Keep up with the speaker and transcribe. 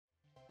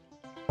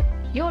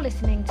You're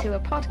listening to a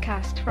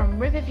podcast from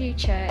Riverview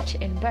Church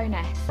in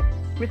Bowness,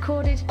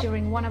 recorded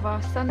during one of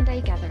our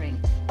Sunday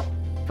gatherings.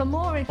 For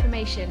more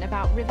information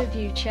about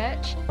Riverview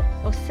Church,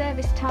 or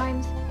service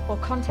times, or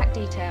contact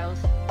details,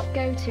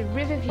 go to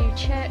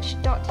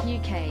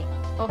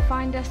riverviewchurch.uk or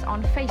find us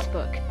on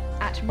Facebook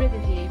at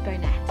Riverview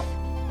Bowness.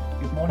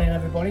 Good morning,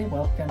 everybody.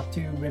 Welcome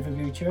to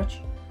Riverview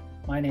Church.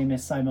 My name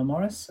is Simon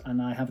Morris,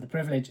 and I have the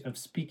privilege of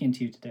speaking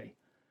to you today.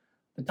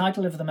 The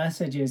title of the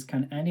message is,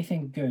 Can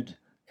Anything Good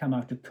Come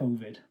Out of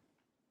COVID?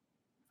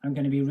 I'm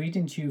going to be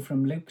reading to you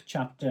from Luke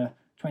chapter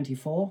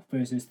 24,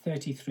 verses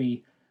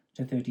 33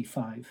 to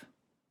 35.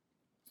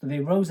 So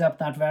they rose up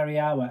that very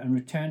hour and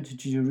returned to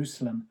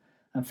Jerusalem,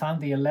 and found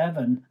the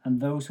 11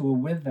 and those who were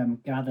with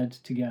them gathered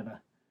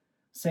together,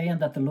 saying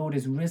that the Lord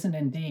is risen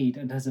indeed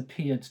and has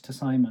appeared to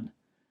Simon.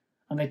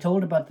 And they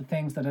told about the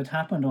things that had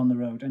happened on the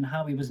road and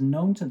how he was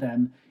known to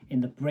them in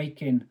the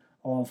breaking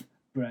of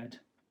bread.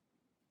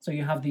 So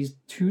you have these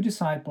two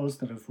disciples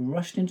that have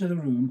rushed into the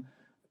room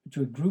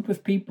to a group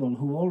of people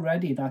who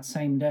already that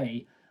same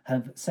day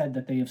have said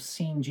that they have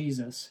seen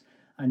Jesus.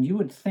 And you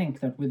would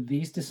think that with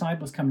these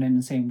disciples coming in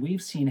and saying,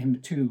 we've seen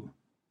him too,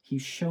 he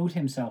showed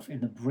himself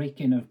in the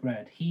breaking of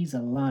bread, he's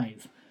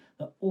alive,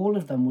 that all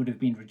of them would have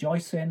been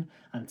rejoicing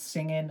and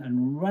singing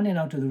and running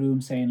out of the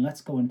room saying,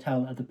 let's go and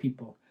tell other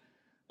people.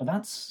 But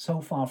that's so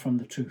far from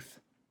the truth.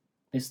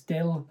 They're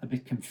still a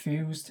bit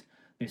confused,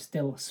 they're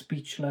still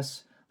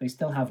speechless, they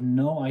still have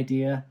no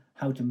idea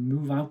how to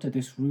move out of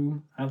this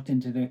room, out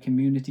into their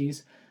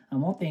communities.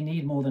 And what they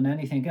need more than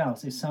anything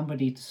else is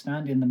somebody to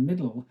stand in the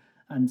middle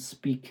and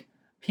speak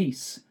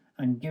peace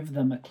and give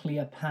them a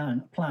clear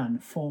plan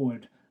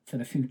forward for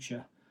the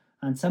future.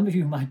 And some of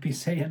you might be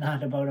saying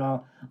that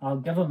about our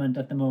government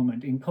at the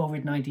moment in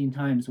COVID-19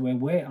 times, where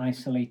we're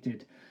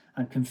isolated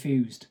and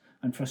confused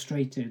and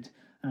frustrated,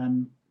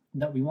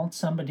 that we want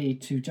somebody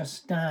to just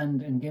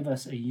stand and give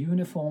us a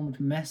uniformed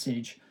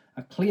message,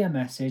 a clear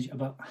message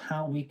about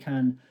how we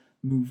can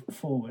move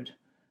forward.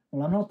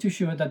 Well, I'm not too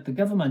sure that the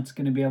government's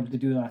going to be able to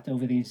do that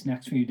over these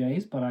next few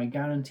days, but I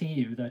guarantee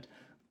you that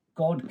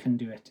God can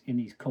do it in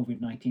these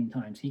COVID-19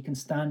 times. He can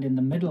stand in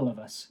the middle of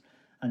us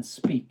and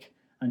speak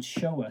and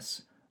show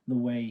us the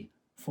way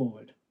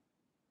forward.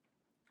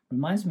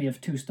 Reminds me of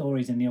two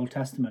stories in the Old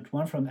Testament,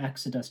 one from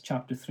Exodus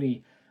chapter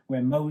 3,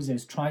 where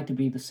Moses tried to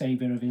be the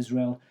savior of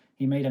Israel.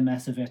 He made a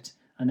mess of it,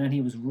 and then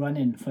he was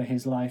running for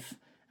his life,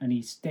 and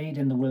he stayed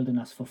in the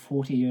wilderness for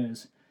 40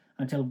 years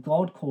until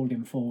God called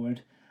him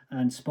forward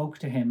and spoke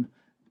to him,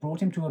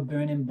 brought him to a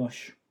burning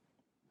bush,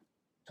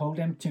 told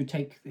him to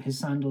take his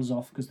sandals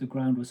off because the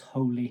ground was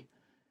holy,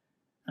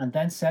 and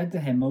then said to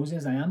him,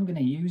 Moses, I am going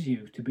to use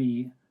you to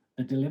be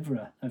the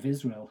deliverer of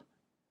Israel.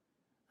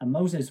 And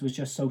Moses was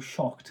just so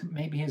shocked.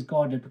 Maybe his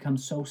God had become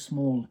so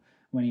small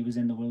when he was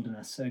in the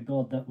wilderness, a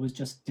God that was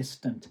just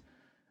distant.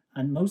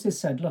 And Moses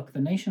said, look,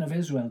 the nation of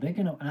Israel, they're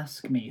going to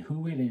ask me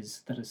who it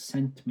is that has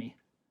sent me.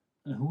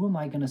 And who am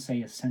I going to say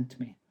has sent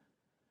me?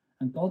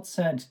 And God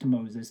said to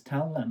Moses,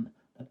 tell them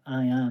that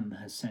I am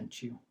has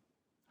sent you.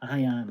 I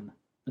am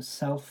the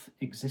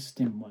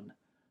self-existing one,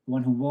 the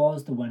one who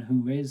was, the one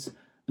who is,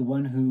 the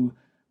one who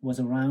was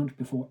around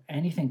before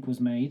anything was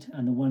made,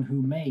 and the one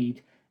who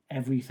made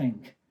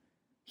everything.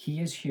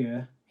 He is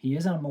here. He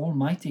is an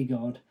almighty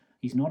God.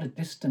 He's not a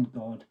distant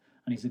God,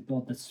 and he's a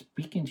God that's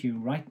speaking to you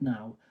right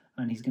now,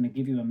 and he's going to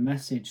give you a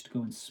message to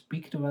go and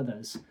speak to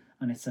others,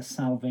 and it's a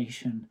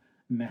salvation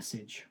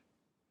message.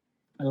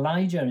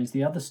 Elijah is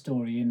the other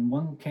story in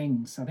 1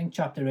 Kings. I think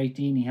chapter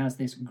 18, he has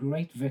this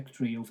great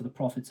victory over the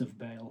prophets of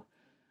Baal.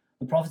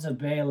 The prophets of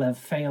Baal have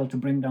failed to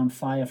bring down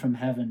fire from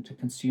heaven to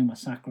consume a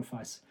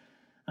sacrifice.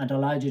 And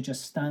Elijah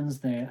just stands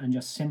there and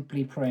just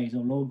simply prays, O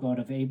Lord God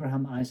of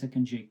Abraham, Isaac,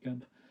 and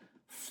Jacob,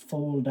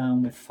 fall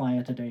down with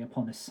fire today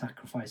upon this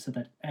sacrifice so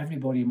that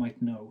everybody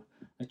might know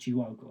that you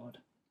are God.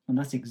 And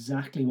that's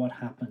exactly what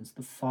happens.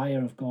 The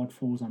fire of God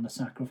falls on the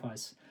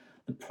sacrifice.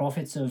 The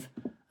prophets of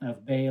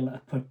Baal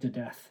are put to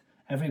death.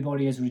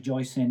 Everybody is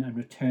rejoicing and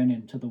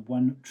returning to the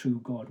one true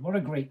God. What a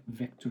great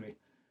victory.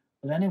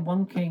 But then in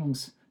 1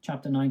 Kings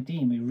chapter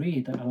 19, we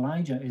read that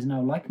Elijah is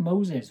now, like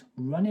Moses,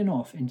 running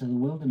off into the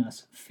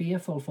wilderness,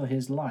 fearful for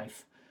his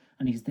life,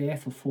 and he's there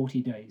for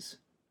 40 days.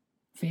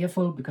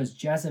 Fearful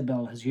because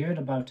Jezebel has heard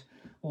about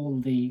all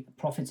the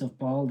prophets of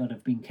Baal that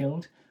have been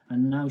killed,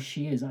 and now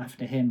she is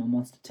after him and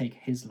wants to take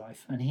his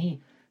life. And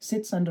he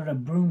sits under a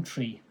broom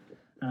tree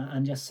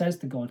and just says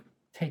to God,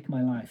 take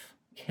my life,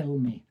 kill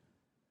me.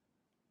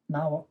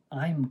 Now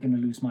I'm going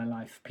to lose my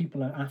life.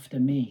 People are after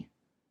me.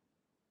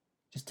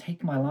 Just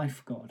take my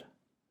life, God.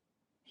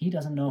 He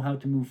doesn't know how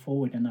to move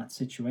forward in that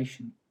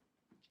situation.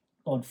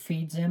 God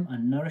feeds him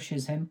and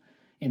nourishes him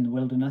in the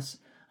wilderness,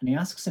 and he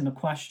asks him a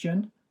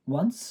question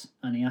once,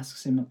 and he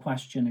asks him a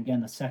question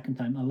again the second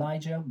time.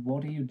 Elijah,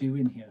 what are you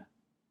doing here?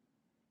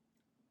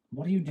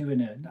 What are you doing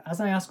here?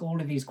 As I ask all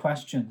of these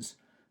questions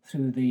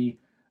through the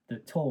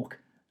talk,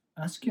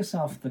 ask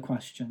yourself the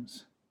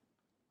questions.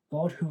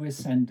 God, who is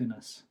sending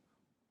us?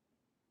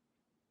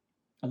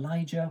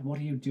 Elijah, what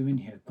are you doing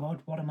here?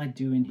 God, what am I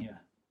doing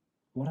here?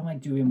 What am I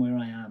doing where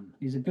I am?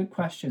 These are good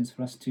questions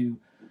for us to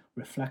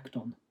reflect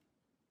on.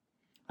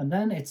 And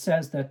then it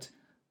says that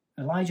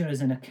Elijah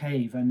is in a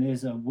cave and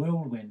there's a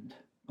whirlwind.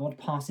 God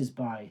passes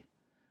by.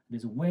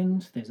 There's a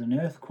wind, there's an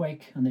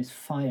earthquake, and there's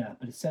fire.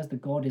 But it says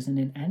that God isn't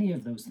in any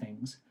of those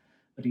things,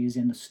 but he is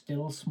in the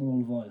still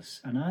small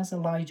voice. And as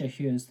Elijah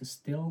hears the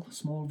still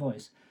small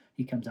voice,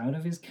 he comes out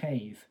of his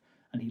cave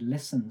and he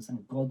listens,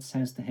 and God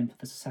says to him for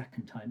the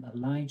second time,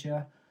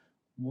 Elijah,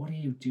 what are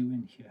you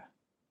doing here?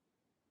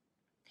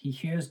 He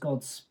hears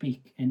God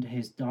speak into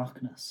his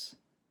darkness.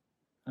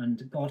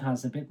 And God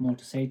has a bit more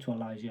to say to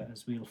Elijah,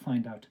 as we'll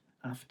find out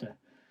after.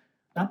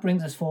 That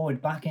brings us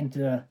forward back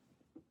into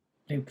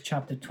Luke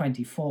chapter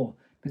 24,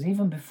 because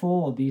even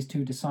before these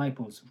two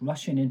disciples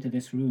rushing into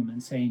this room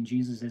and saying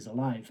Jesus is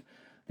alive,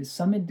 there's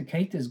some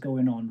indicators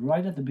going on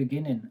right at the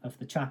beginning of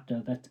the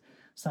chapter that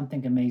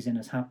something amazing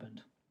has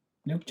happened.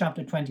 Luke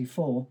chapter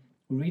 24,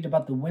 we read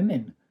about the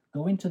women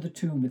going to the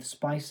tomb with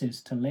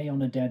spices to lay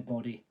on a dead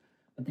body,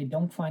 but they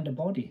don't find a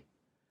body.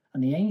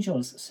 And the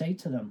angels say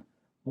to them,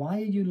 why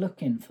are you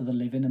looking for the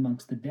living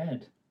amongst the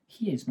dead?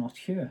 He is not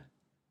here.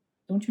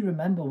 Don't you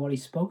remember what he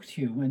spoke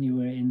to you when you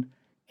were in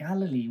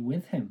Galilee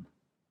with him?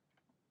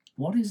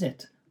 What is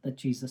it that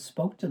Jesus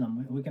spoke to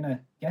them? We're going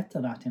to get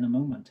to that in a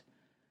moment.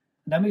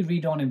 And then we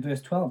read on in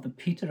verse 12 that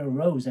Peter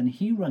arose and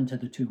he ran to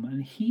the tomb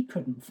and he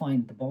couldn't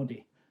find the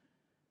body.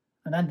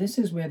 And then this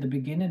is where the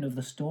beginning of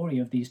the story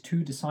of these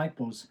two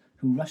disciples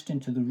who rushed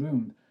into the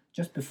room.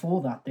 Just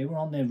before that, they were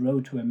on their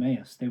road to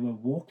Emmaus. They were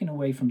walking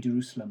away from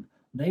Jerusalem.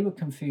 They were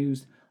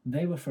confused.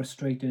 They were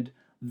frustrated.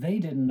 They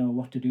didn't know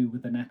what to do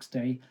with the next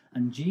day.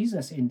 And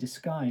Jesus, in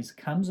disguise,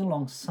 comes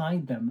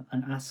alongside them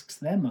and asks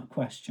them a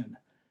question.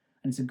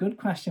 And it's a good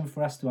question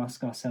for us to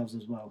ask ourselves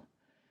as well.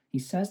 He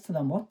says to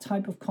them, what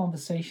type of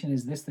conversation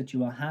is this that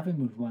you are having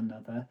with one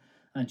another,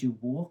 and you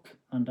walk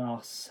and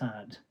are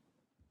sad?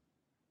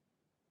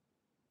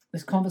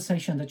 This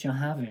conversation that you're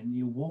having,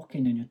 you're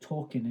walking and you're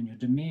talking, and your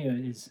demeanor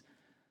is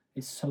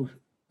so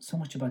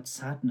much about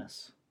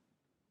sadness.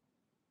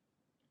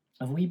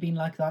 Have we been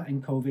like that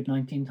in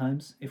COVID-19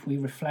 times? If we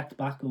reflect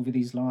back over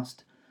these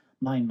last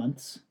 9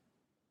 months,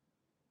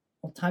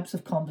 what types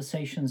of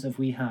conversations have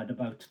we had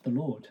about the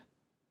Lord,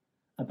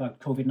 about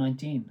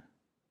COVID-19,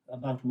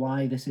 about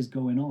why this is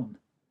going on,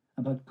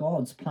 about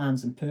God's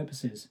plans and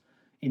purposes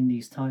in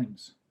these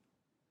times?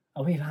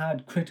 Have we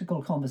had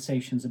critical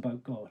conversations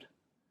about God?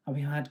 Have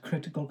we had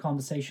critical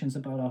conversations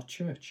about our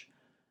church?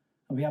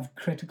 Have we had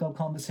critical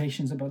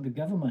conversations about the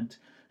government?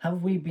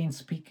 Have we been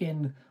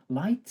speaking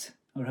light?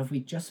 Or have we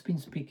just been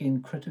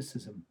speaking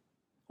criticism?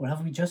 Or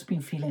have we just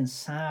been feeling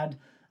sad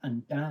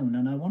and down?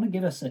 And I want to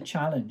give us a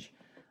challenge.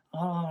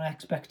 Are our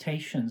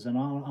expectations and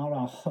are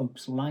our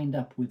hopes lined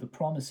up with the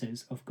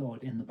promises of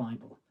God in the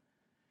Bible?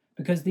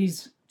 Because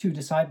these two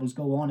disciples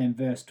go on in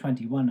verse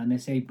 21 and they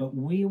say, but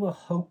we were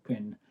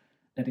hoping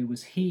that it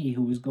was he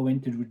who was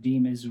going to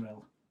redeem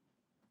Israel.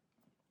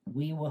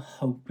 We were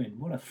hoping.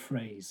 What a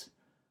phrase.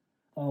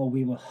 Oh,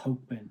 we were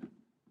hoping.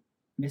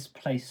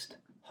 Misplaced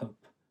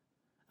hope.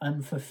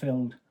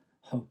 Unfulfilled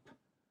hope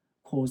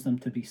caused them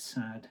to be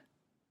sad.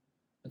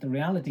 But the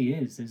reality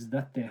is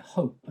that their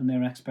hope and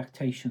their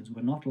expectations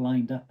were not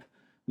lined up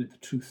with the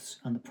truths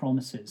and the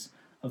promises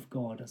of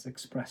God as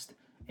expressed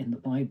in the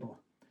Bible.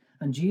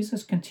 And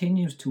Jesus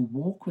continues to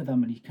walk with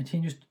them and he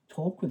continues to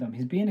talk with them.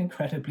 He's being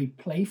incredibly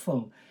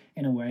playful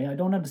in a way. I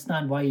don't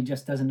understand why he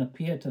just doesn't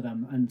appear to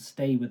them and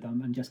stay with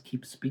them and just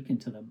keep speaking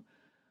to them.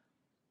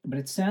 But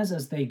it says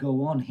as they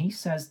go on, he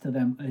says to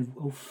them,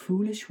 O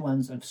foolish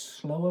ones of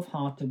slow of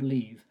heart to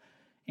believe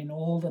in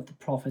all that the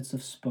prophets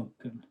have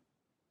spoken.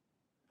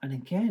 And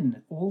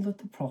again, all that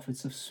the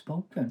prophets have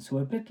spoken. So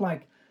a bit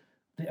like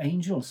the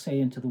angel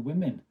saying to the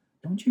women,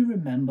 don't you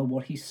remember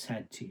what he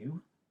said to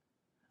you?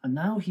 And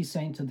now he's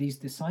saying to these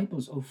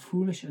disciples, O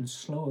foolish and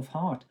slow of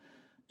heart,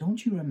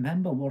 don't you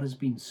remember what has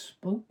been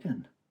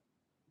spoken?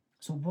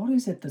 So what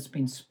is it that's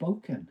been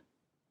spoken?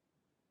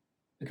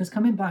 Because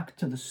coming back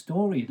to the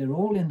story, they're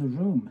all in the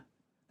room.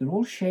 They're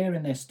all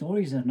sharing their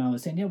stories now,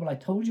 saying, yeah, well, I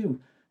told you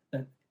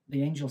that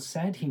the angel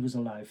said he was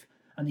alive,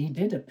 and he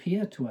did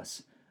appear to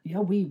us. Yeah,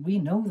 we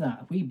know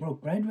that. We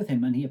broke bread with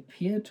him, and he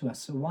appeared to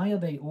us. So why are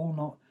they all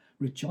not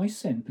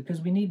rejoicing?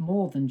 Because we need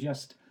more than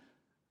just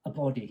a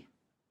body.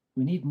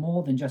 We need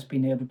more than just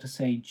being able to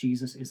say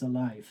Jesus is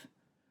alive.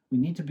 We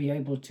need to be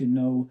able to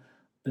know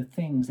the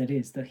things that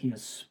is that he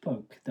has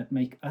spoke that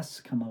make us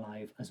come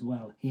alive as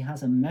well. He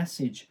has a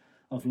message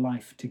of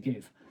life to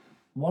give.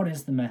 What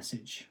is the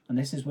message? And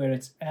this is where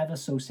it's ever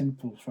so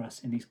simple for us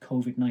in these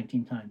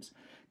COVID-19 times.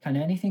 Can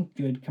anything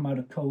good come out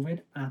of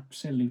COVID?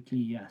 Absolutely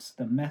yes.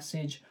 The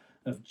message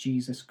of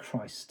Jesus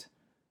Christ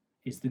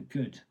is the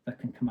good that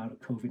can come out of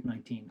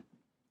COVID-19.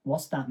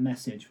 What's that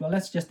message? Well,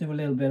 let's just do a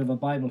little bit of a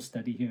Bible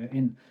study here.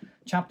 In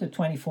chapter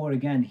 24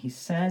 again, he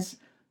says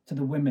to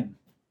the women,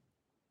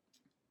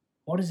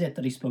 what is it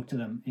that he spoke to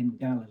them in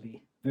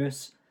Galilee?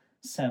 Verse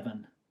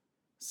 7.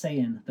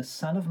 Saying, the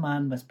Son of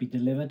Man must be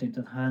delivered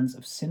into the hands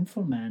of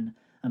sinful men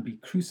and be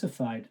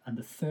crucified, and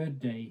the third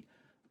day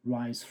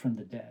rise from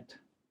the dead.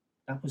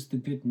 That was the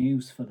good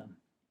news for them.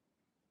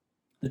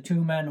 The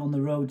two men on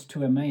the road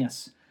to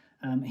Emmaus,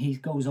 he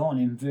goes on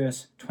in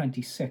verse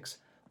 26,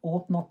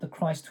 ought not the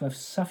Christ to have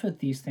suffered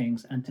these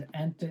things and to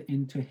enter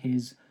into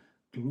his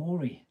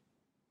glory?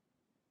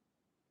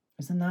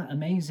 Isn't that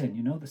amazing?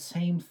 You know, the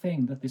same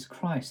thing that this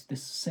Christ,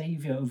 this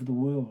Saviour of the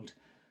world,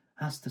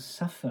 has to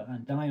suffer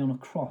and die on a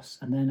cross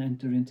and then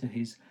enter into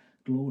his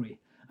glory.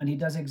 And he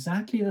does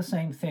exactly the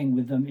same thing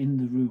with them in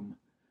the room.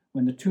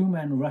 When the two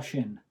men rush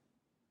in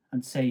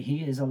and say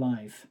he is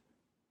alive,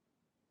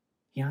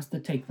 he has to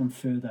take them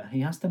further.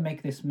 He has to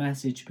make this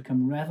message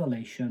become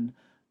revelation,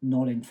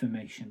 not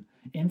information.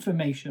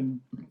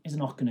 Information is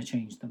not going to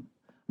change them.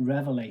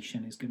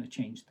 Revelation is going to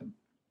change them.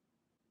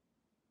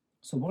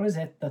 So what is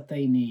it that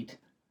they need?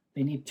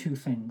 They need two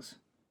things.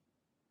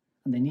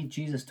 And they need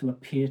Jesus to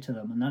appear to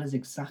them. And that is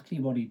exactly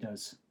what he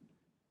does.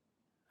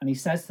 And he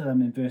says to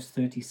them in verse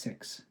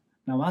 36,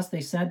 now as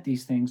they said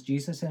these things,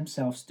 Jesus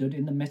himself stood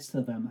in the midst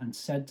of them and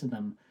said to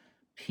them,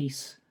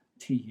 peace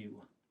to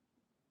you.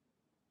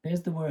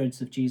 There's the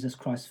words of Jesus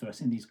Christ for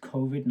us in these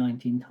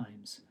COVID-19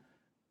 times.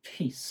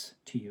 Peace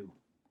to you.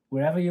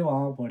 Wherever you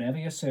are, whatever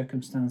your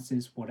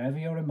circumstances, whatever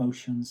your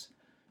emotions,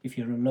 if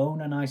you're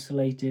alone and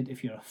isolated,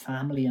 if you're a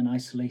family and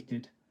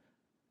isolated,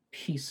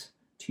 peace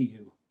to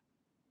you.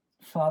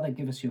 Father,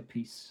 give us your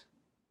peace.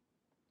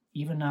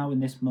 Even now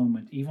in this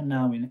moment, even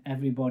now in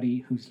everybody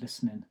who's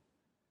listening,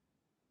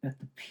 let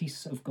the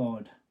peace of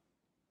God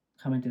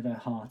come into their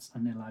hearts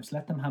and their lives.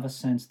 Let them have a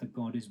sense that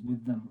God is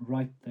with them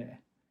right there,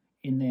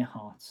 in their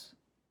hearts,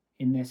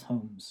 in their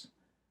homes,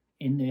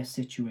 in their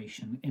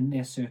situation, in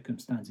their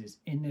circumstances,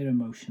 in their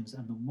emotions.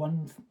 And the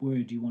one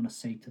word you want to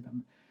say to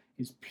them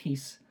is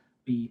peace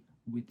be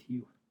with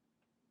you.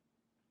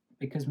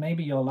 Because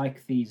maybe you're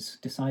like these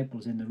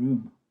disciples in the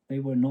room. They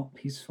were not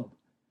peaceful.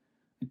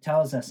 It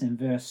tells us in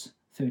verse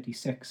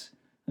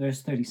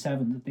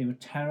 37 that they were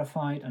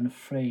terrified and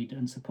afraid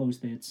and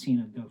supposed they had seen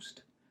a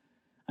ghost.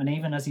 And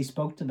even as he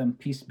spoke to them,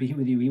 peace be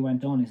with you, he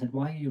went on, he said,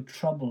 why are you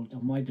troubled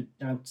and why do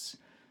doubts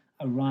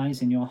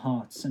arise in your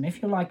hearts? And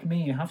if you're like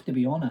me, you have to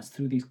be honest,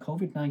 through these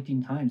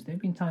COVID-19 times, there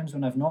have been times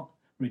when I've not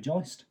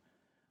rejoiced.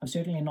 I've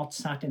certainly not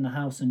sat in the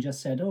house and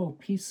just said, oh,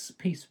 peace,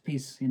 peace,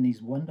 peace in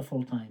these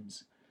wonderful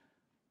times.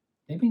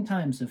 There have been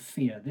times of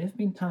fear. There have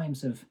been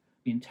times of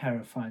being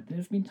terrified. There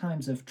have been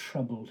times of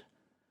troubled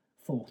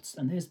thoughts.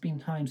 And there's been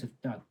times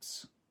of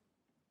doubts.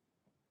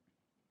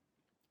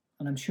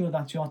 And I'm sure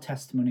that's your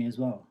testimony as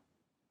well.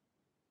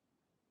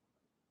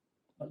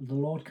 But the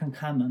Lord can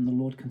come and the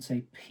Lord can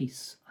say,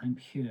 peace, I'm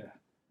here.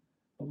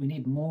 But we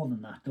need more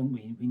than that, don't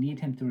we? We need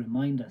him to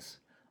remind us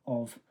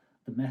of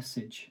the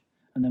message.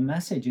 And the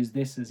message is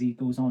this, as he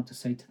goes on to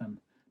say to them,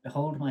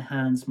 behold my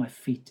hands, my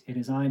feet, it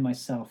is I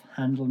myself,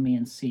 handle me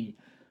and see.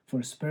 For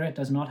a spirit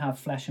does not have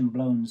flesh and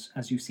bones,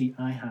 as you see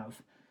I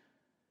have.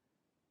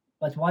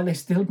 But while they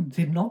still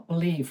did not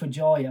believe for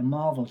joy and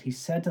marveled, he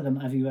said to them,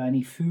 have you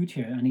any food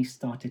here? And he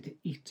started to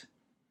eat.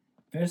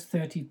 Verse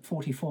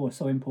 44,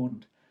 so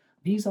important.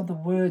 These are the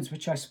words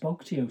which I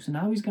spoke to you. So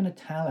now he's going to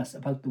tell us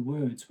about the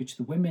words which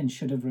the women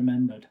should have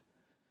remembered,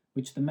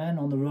 which the men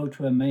on the road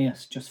to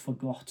Emmaus just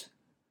forgot.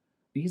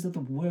 These are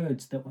the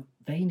words that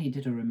they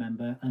needed to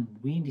remember and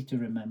we need to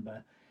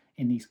remember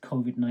in these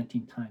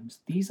COVID-19 times.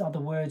 These are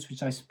the words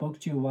which I spoke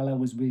to you while I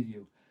was with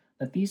you,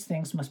 that these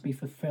things must be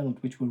fulfilled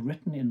which were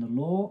written in the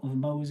law of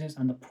Moses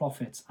and the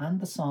prophets and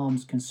the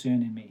Psalms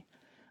concerning me.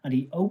 And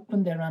he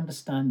opened their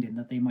understanding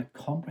that they might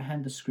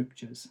comprehend the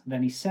scriptures.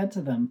 Then he said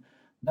to them,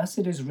 thus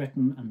it is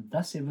written, and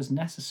thus it was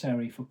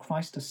necessary for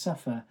Christ to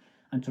suffer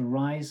and to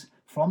rise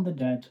from the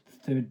dead the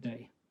third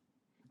day,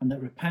 and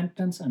that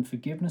repentance and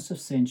forgiveness of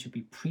sin should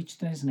be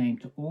preached in his name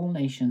to all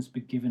nations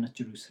beginning at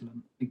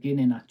Jerusalem.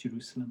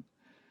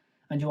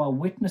 And you are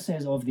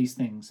witnesses of these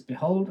things.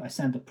 Behold, I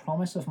send the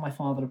promise of my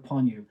Father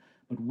upon you,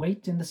 but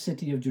wait in the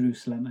city of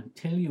Jerusalem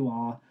until you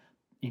are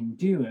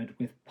endued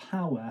with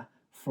power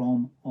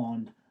from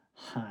on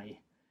high.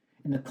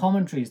 In the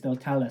commentaries, they'll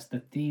tell us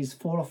that these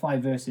 4 or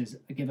 5 verses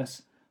give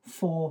us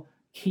 4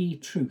 key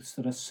truths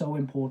that are so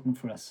important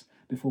for us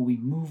before we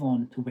move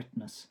on to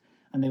witness.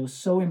 And they were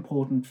so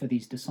important for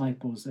these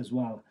disciples as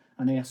well.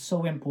 And they are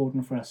so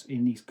important for us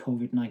in these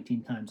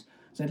COVID-19 times.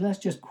 So let's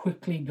just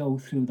quickly go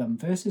through them.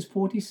 Verses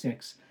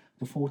 46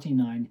 to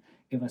 49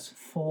 give us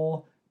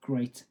 4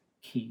 great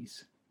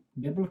keys.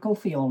 Biblical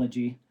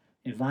theology,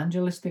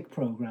 evangelistic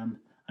program,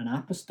 an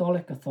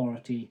apostolic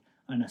authority,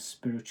 and a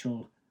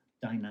spiritual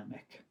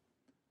dynamic.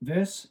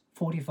 Verse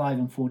 45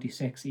 and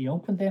 46, he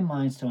opened their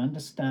minds to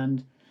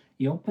understand,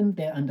 he opened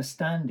their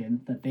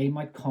understanding that they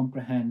might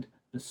comprehend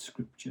the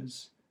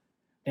scriptures.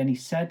 Then he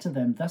said to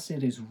them, thus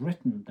it is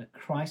written that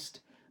Christ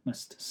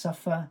must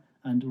suffer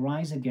and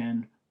rise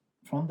again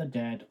from the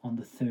dead on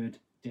the third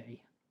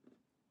day.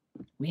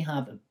 We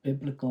have a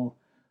biblical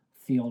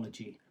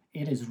theology.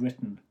 It is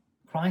written.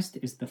 Christ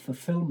is the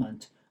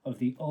fulfillment of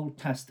the Old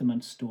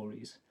Testament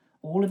stories.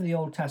 All of the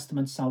Old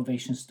Testament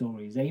salvation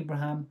stories,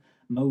 Abraham,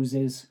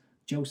 Moses,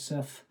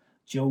 Joseph,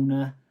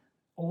 Jonah,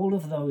 all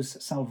of those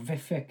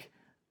salvific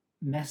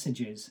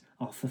messages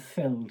are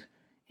fulfilled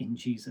in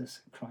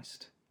Jesus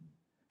Christ.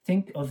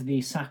 Think of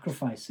the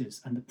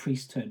sacrifices and the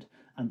priesthood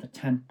and the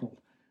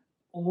temple.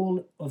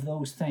 All of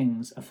those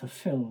things are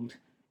fulfilled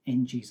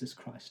in Jesus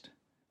Christ.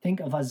 Think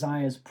of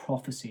Isaiah's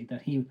prophecy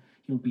that he'll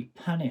be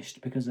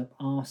punished because of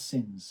our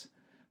sins,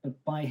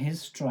 but by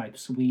his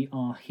stripes we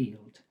are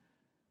healed.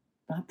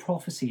 That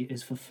prophecy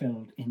is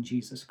fulfilled in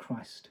Jesus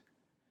Christ.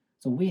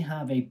 So we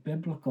have a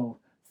biblical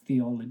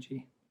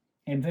theology.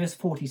 In verse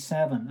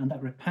 47, and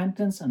that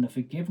repentance and the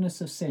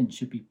forgiveness of sins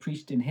should be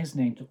preached in his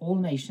name to all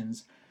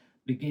nations,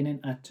 beginning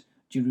at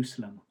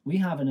Jerusalem. We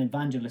have an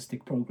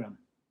evangelistic program.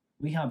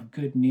 We have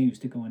good news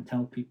to go and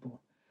tell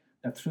people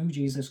that through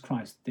Jesus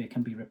Christ there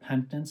can be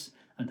repentance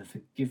and the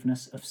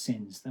forgiveness of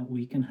sins, that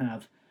we can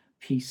have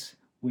peace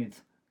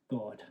with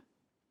God.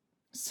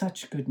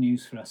 Such good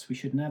news for us. We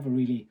should never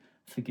really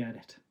forget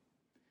it.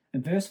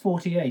 In verse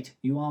 48,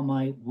 you are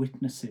my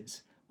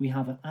witnesses. We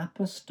have an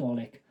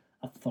apostolic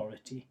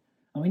authority.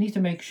 And we need to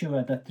make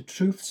sure that the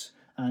truths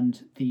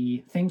and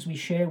the things we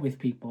share with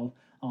people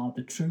are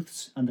the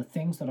truths and the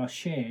things that are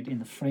shared in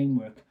the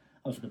framework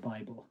of the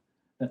Bible.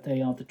 That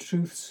they are the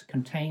truths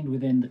contained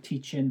within the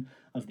teaching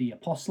of the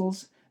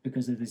apostles,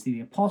 because it is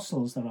the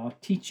apostles that are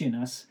teaching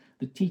us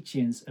the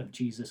teachings of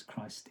Jesus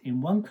Christ.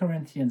 In 1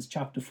 Corinthians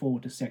chapter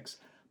 4-6,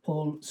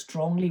 Paul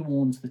strongly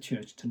warns the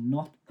church to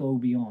not go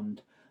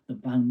beyond the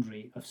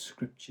boundary of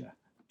Scripture.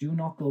 Do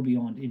not go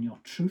beyond in your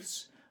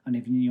truths and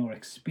in your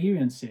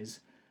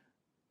experiences.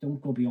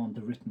 Don't go beyond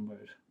the written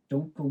word.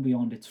 Don't go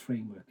beyond its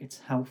framework. It's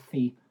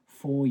healthy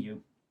for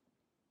you.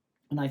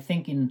 And I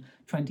think in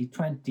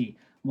 2020,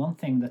 one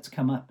thing that's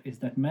come up is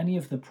that many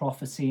of the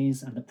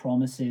prophecies and the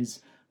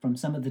promises from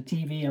some of the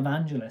TV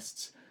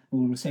evangelists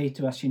who will say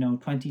to us,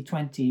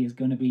 2020 is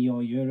going to be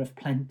your year of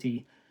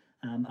plenty,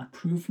 are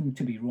proven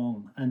to be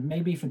wrong. And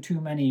maybe for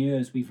too many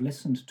years we've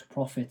listened to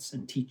prophets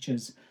and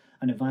teachers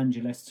and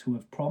evangelists who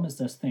have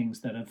promised us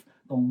things that have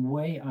gone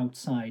way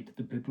outside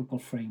the biblical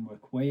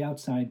framework, way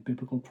outside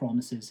biblical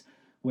promises,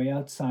 way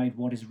outside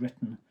what is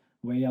written,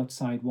 way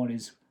outside what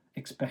is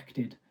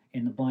expected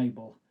in the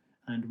Bible.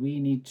 And we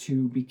need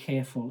to be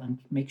careful and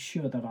make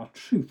sure that our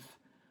truth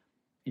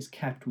is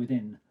kept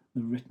within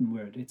the written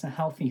word. It's a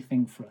healthy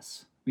thing for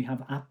us. We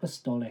have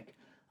apostolic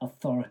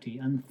authority.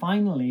 And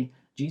finally,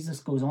 Jesus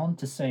goes on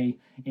to say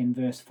in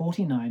verse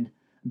 49,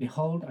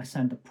 behold, I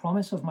send the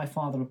promise of my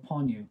Father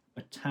upon you,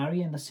 but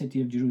tarry in the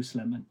city of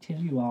Jerusalem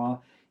until you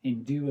are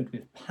endued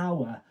with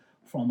power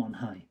from on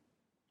high.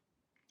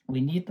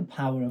 We need the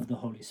power of the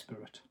Holy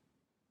Spirit.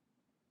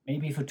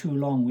 Maybe for too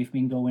long we've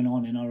been going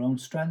on in our own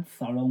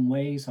strength, our own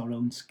ways, our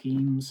own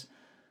schemes,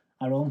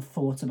 our own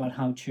thoughts about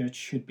how church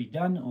should be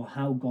done, or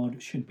how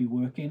God should be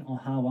working, or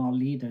how our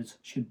leaders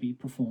should be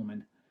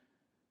performing.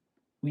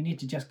 We need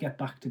to just get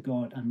back to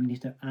God, and we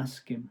need to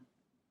ask him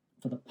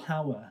for the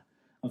power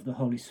of the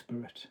Holy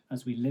Spirit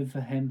as we live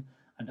for him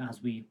and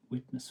as we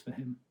witness for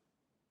him.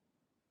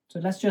 So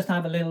let's just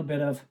have a little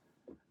bit of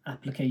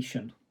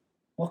application.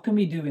 What can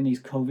we do in these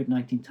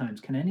COVID-19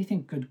 times? Can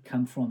anything good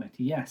come from it?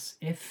 Yes,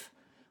 if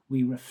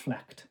we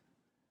reflect.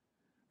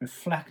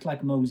 Reflect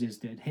like Moses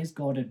did. His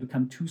God had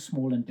become too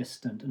small and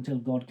distant until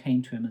God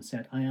came to him and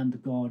said, I am the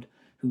God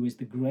who is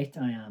the great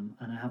I am,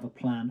 and I have a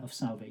plan of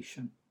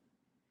salvation.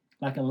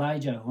 Like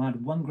Elijah, who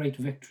had one great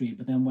victory,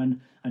 but then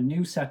when a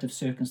new set of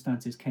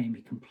circumstances came,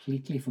 he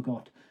completely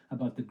forgot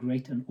about the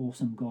great and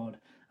awesome God,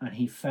 and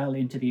he fell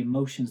into the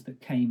emotions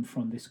that came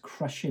from this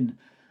crushing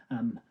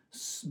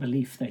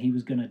belief that he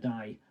was going to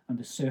die, and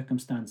the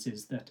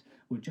circumstances that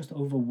were just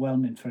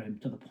overwhelming for him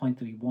to the point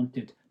that he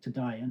wanted to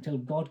die, until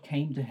God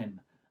came to him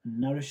and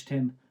nourished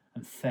him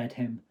and fed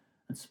him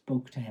and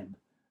spoke to him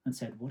and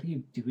said, what are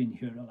you doing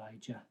here,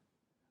 Elijah?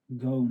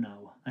 Go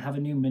now. I have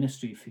a new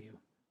ministry for you.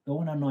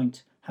 Go and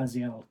anoint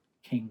Hazael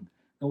king.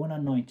 Go and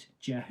anoint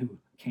Jehu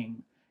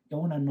king.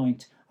 Go and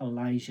anoint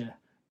Elijah.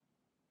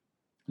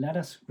 Let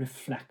us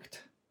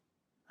reflect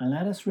and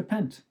let us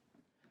repent.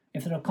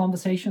 If there are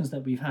conversations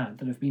that we've had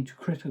that have been too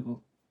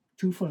critical,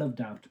 too full of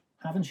doubt,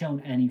 haven't shown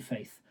any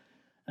faith,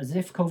 as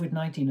if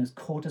COVID-19 has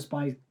caught us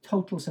by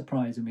total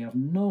surprise and we have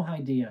no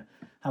idea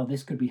how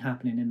this could be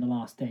happening in the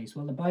last days.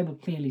 Well, the Bible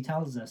clearly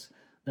tells us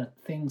that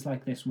things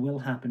like this will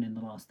happen in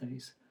the last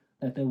days,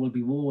 that there will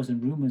be wars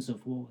and rumors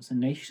of wars, and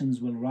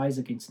nations will rise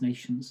against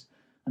nations,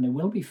 and there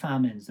will be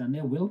famines, and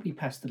there will be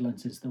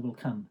pestilences that will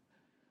come.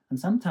 And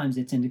sometimes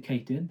it's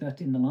indicated that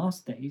in the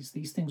last days,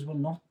 these things will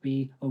not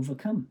be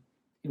overcome.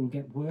 It will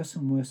get worse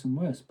and worse and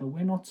worse, but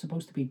we're not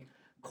supposed to be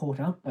caught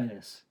out by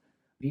this.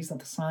 These are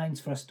the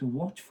signs for us to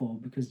watch for,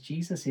 because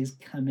Jesus is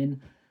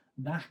coming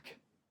back.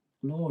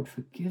 Lord,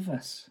 forgive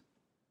us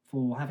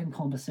for having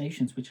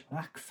conversations which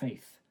lack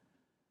faith,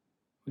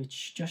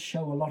 which just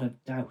show a lot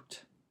of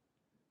doubt,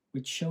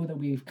 which show that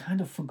we've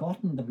kind of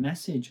forgotten the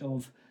message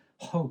of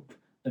hope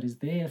that is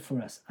there for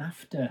us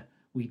after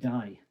we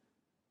die.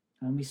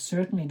 And we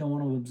certainly don't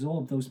want to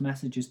absorb those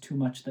messages too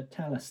much that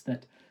tell us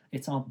that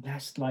it's our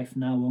best life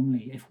now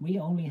only. If we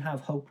only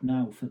have hope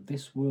now for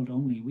this world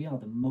only, we are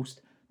the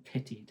most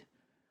pitied.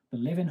 The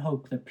living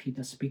hope that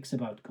Peter speaks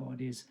about,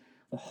 God, is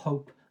the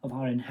hope of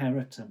our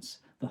inheritance,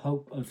 the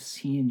hope of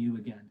seeing you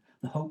again,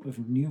 the hope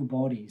of new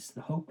bodies,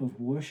 the hope of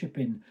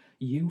worshipping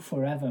you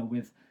forever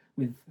with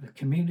the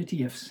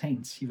community of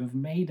saints. You have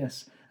made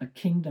us a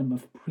kingdom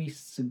of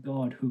priests of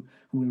God who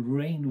will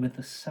reign with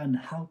the Son.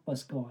 Help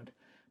us, God,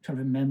 to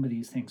remember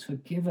these things.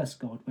 Forgive us,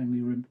 God,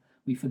 when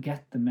we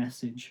forget the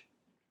message.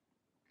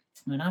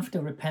 And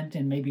after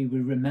repenting, maybe we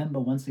remember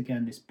once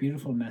again this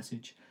beautiful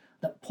message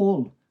that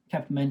Paul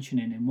kept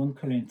mentioning in 1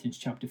 Corinthians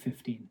chapter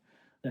 15,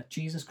 that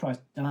Jesus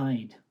Christ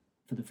died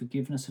for the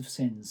forgiveness of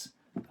sins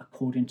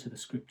according to the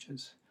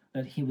scriptures,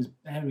 that he was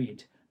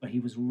buried, but he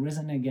was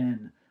risen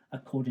again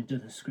according to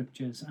the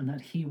scriptures, and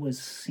that he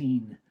was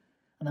seen.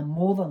 And then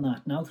more than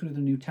that, now through the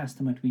New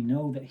Testament, we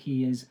know that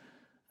he is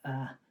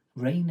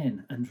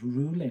reigning and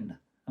ruling,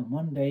 and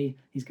one day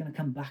he's going to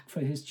come back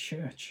for his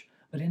church.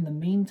 But in the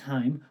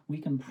meantime, we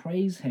can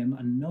praise him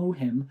and know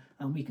him,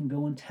 and we can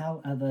go and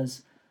tell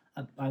others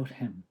about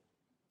him.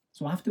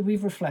 So after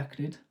we've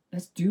reflected,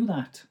 let's do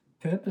that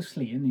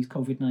purposely in these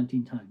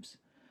COVID-19 times.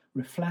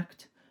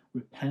 Reflect,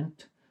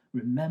 repent,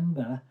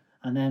 remember,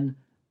 and then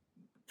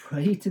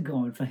pray to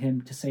God for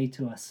him to say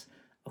to us,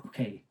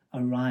 okay,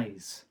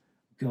 arise,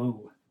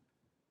 go.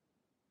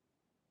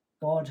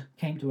 God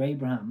came to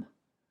Abraham,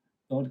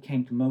 God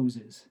came to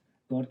Moses,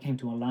 God came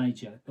to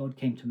Elijah, God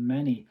came to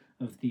many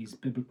of these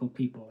biblical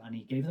people, and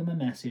he gave them a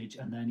message,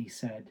 and then he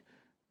said,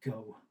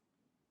 go.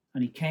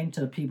 And he came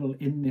to the people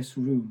in this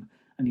room,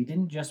 and he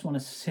didn't just want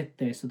to sit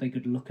there so they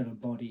could look at a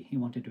body. He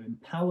wanted to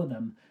empower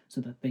them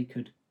so that they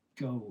could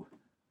go.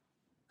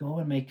 Go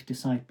and make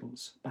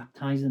disciples,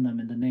 baptizing them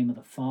in the name of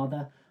the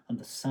Father and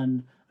the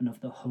Son and of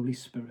the Holy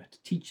Spirit,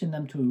 teaching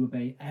them to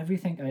obey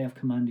everything I have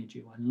commanded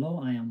you. And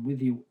lo, I am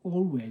with you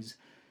always,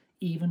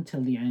 even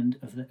till the end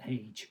of the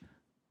age.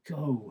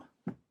 Go.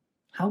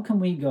 How can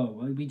we go?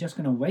 Are we just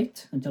going to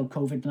wait until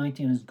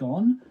COVID-19 is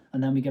gone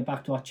and then we get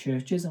back to our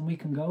churches and we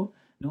can go?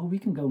 No, we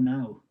can go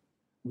now.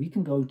 We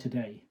can go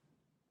today.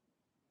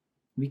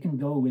 We can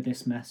go with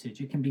this message.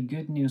 It can be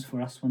good news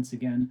for us once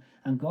again,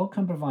 and God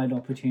can provide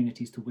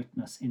opportunities to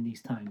witness in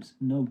these times,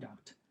 no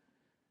doubt.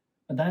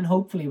 But then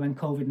hopefully when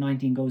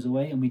COVID-19 goes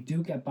away and we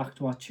do get back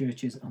to our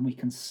churches and we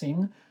can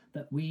sing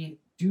that we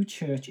do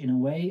church in a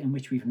way in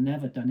which we've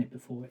never done it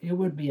before. It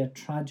would be a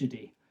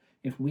tragedy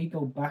if we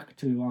go back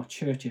to our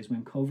churches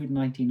when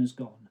COVID-19 is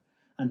gone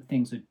and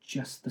things are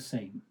just the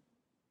same.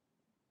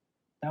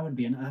 That would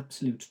be an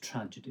absolute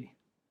tragedy.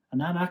 And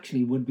that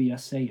actually would be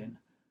us saying,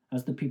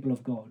 as the people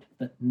of God,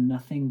 that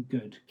nothing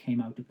good came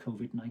out of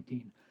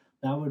COVID-19.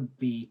 That would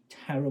be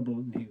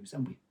terrible news,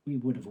 and we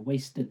would have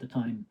wasted the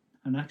time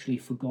and actually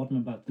forgotten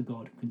about the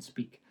God who can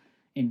speak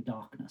in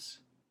darkness.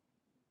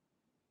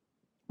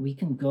 We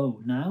can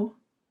go now,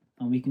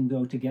 and we can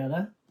go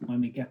together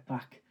when we get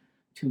back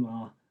to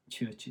our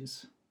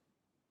churches.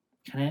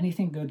 Can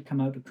anything good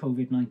come out of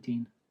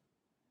COVID-19?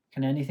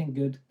 Can anything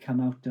good come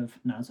out of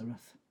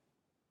Nazareth?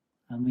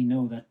 And we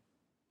know that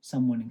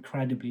someone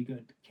incredibly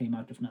good came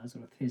out of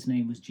Nazareth. His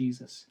name was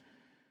Jesus,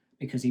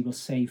 because he will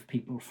save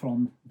people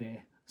from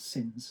their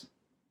sins.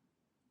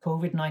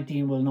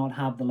 COVID-19 will not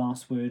have the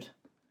last word.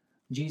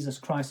 Jesus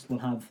Christ will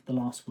have the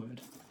last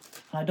word.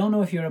 I don't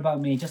know if you're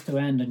about me, just to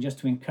end and just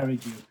to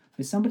encourage you.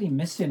 There's somebody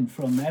missing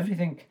from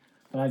everything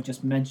that I've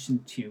just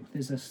mentioned to you.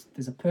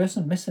 There's a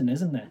person missing,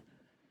 isn't there?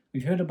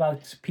 We've heard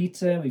about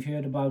Peter, we've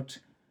heard about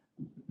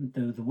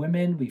the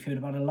women, we've heard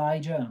about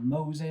Elijah and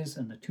Moses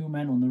and the two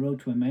men on the road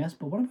to Emmaus,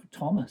 but what about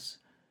Thomas?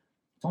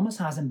 Thomas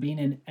hasn't been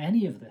in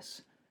any of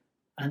this,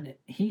 and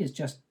he is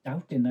just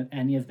doubting that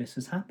any of this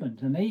has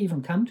happened. And they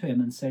even come to him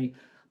and say,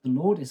 the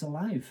Lord is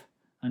alive.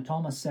 And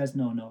Thomas says,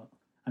 no,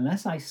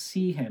 unless I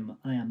see him,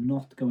 I am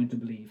not going to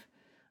believe.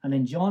 And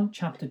in John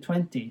chapter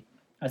 20,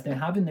 as they're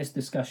having this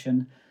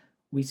discussion,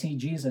 we see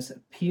Jesus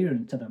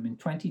appearing to them in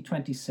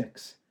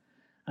 2026,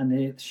 and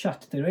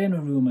they're in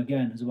a room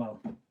again as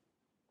well.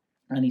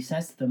 And he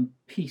says to them,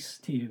 peace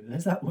to you.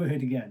 There's that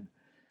word again.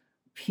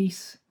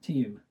 Peace to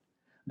you.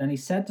 Then he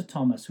said to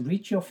Thomas,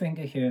 reach your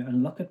finger here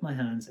and look at my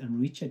hands, and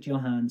reach at your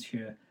hands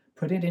here.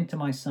 Put it into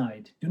my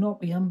side. Do not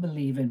be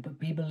unbelieving, but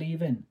be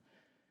believing.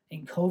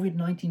 In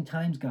COVID-19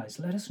 times, guys,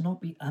 let us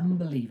not be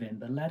unbelieving,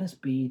 but let us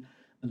be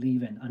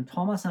believing. And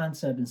Thomas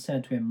answered and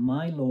said to him,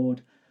 my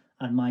Lord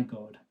and my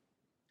God.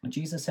 And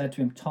Jesus said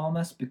to him,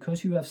 Thomas,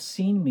 because you have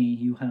seen me,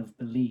 you have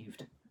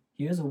believed.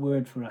 Here's a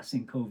word for us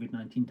in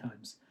COVID-19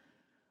 times.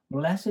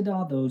 Blessed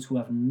are those who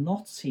have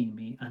not seen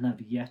me and have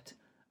yet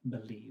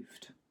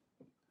believed.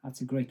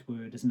 That's a great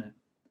word, isn't it?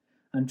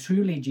 And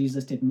truly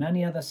Jesus did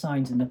many other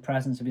signs in the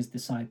presence of his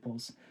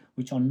disciples,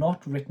 which are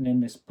not written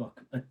in this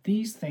book, but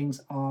these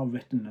things are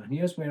written. And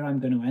here's where I'm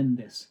going to end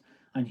this,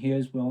 and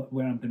here's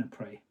where I'm going to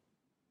pray.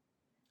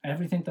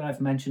 Everything that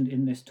I've mentioned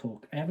in this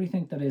talk,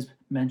 everything that is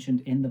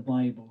mentioned in the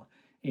Bible,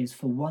 is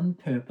for one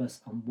purpose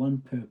and one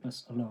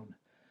purpose alone,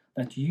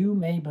 that you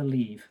may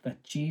believe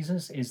that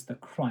Jesus is the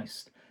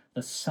Christ,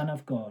 the Son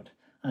of God,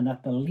 and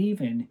that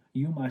believing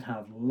you might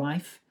have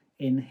life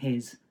in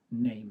his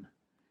name.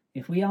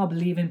 If we are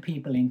believing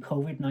people in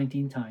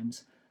COVID-19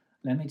 times,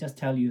 let me just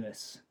tell you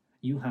this.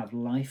 You have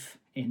life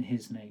in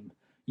his name.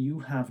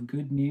 You have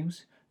good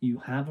news. You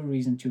have a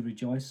reason to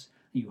rejoice,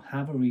 you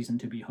have a reason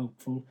to be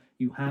hopeful,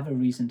 you have a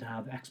reason to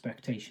have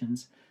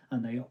expectations,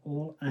 and they are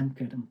all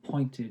anchored and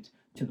pointed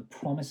to the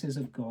promises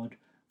of God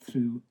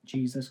through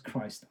Jesus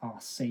Christ, our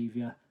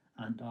Saviour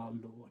and our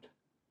Lord.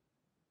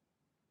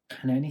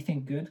 Can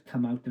anything good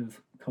come out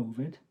of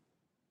COVID?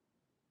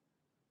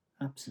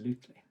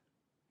 Absolutely.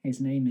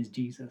 His name is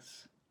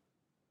Jesus.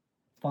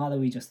 Father,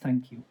 we just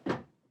thank you.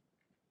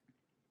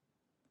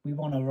 We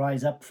want to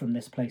rise up from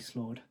this place,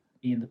 Lord,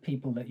 being the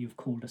people that you've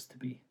called us to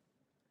be.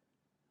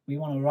 We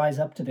want to rise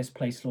up to this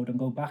place, Lord, and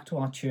go back to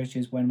our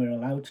churches when we're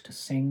allowed to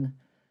sing,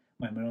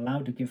 when we're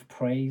allowed to give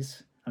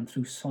praise, and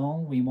through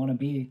song, we want to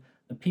be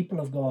the people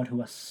of God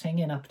who are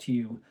singing up to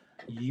you,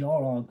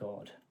 you're our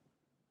God.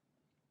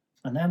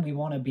 And then we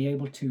want to be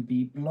able to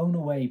be blown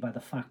away by the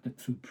fact that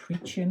through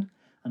preaching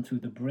and through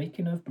the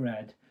breaking of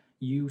bread,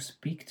 you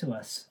speak to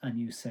us and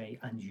you say,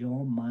 and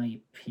you're my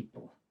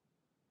people.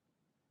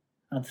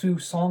 And through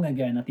song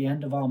again, at the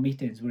end of our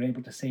meetings, we're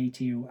able to say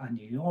to you, and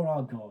you're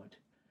our God.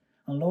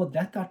 And Lord,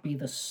 let that be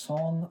the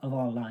song of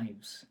our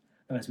lives.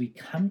 That as we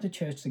come to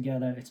church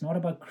together, it's not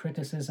about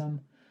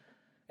criticism.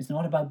 It's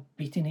not about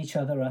beating each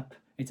other up.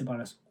 It's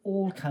about us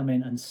all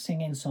coming and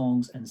singing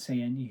songs and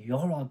saying,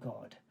 you're our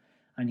God.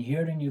 And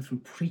hearing you through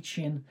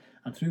preaching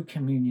and through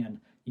communion,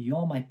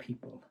 you're my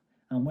people.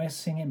 And we're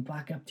singing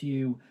back up to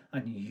you,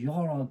 and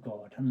you're our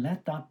God. And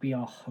let that be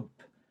our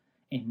hope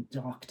in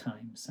dark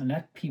times. And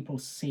let people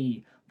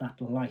see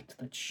that light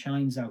that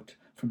shines out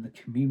from the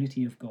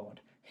community of God,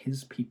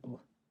 his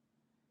people,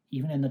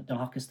 even in the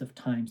darkest of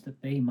times,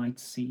 that they might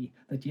see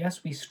that,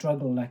 yes, we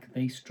struggle like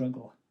they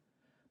struggle,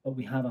 but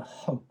we have a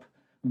hope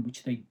in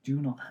which they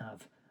do not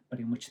have, but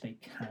in which they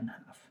can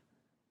have.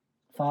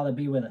 Father,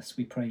 be with us,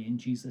 we pray in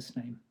Jesus'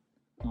 name.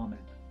 Amen.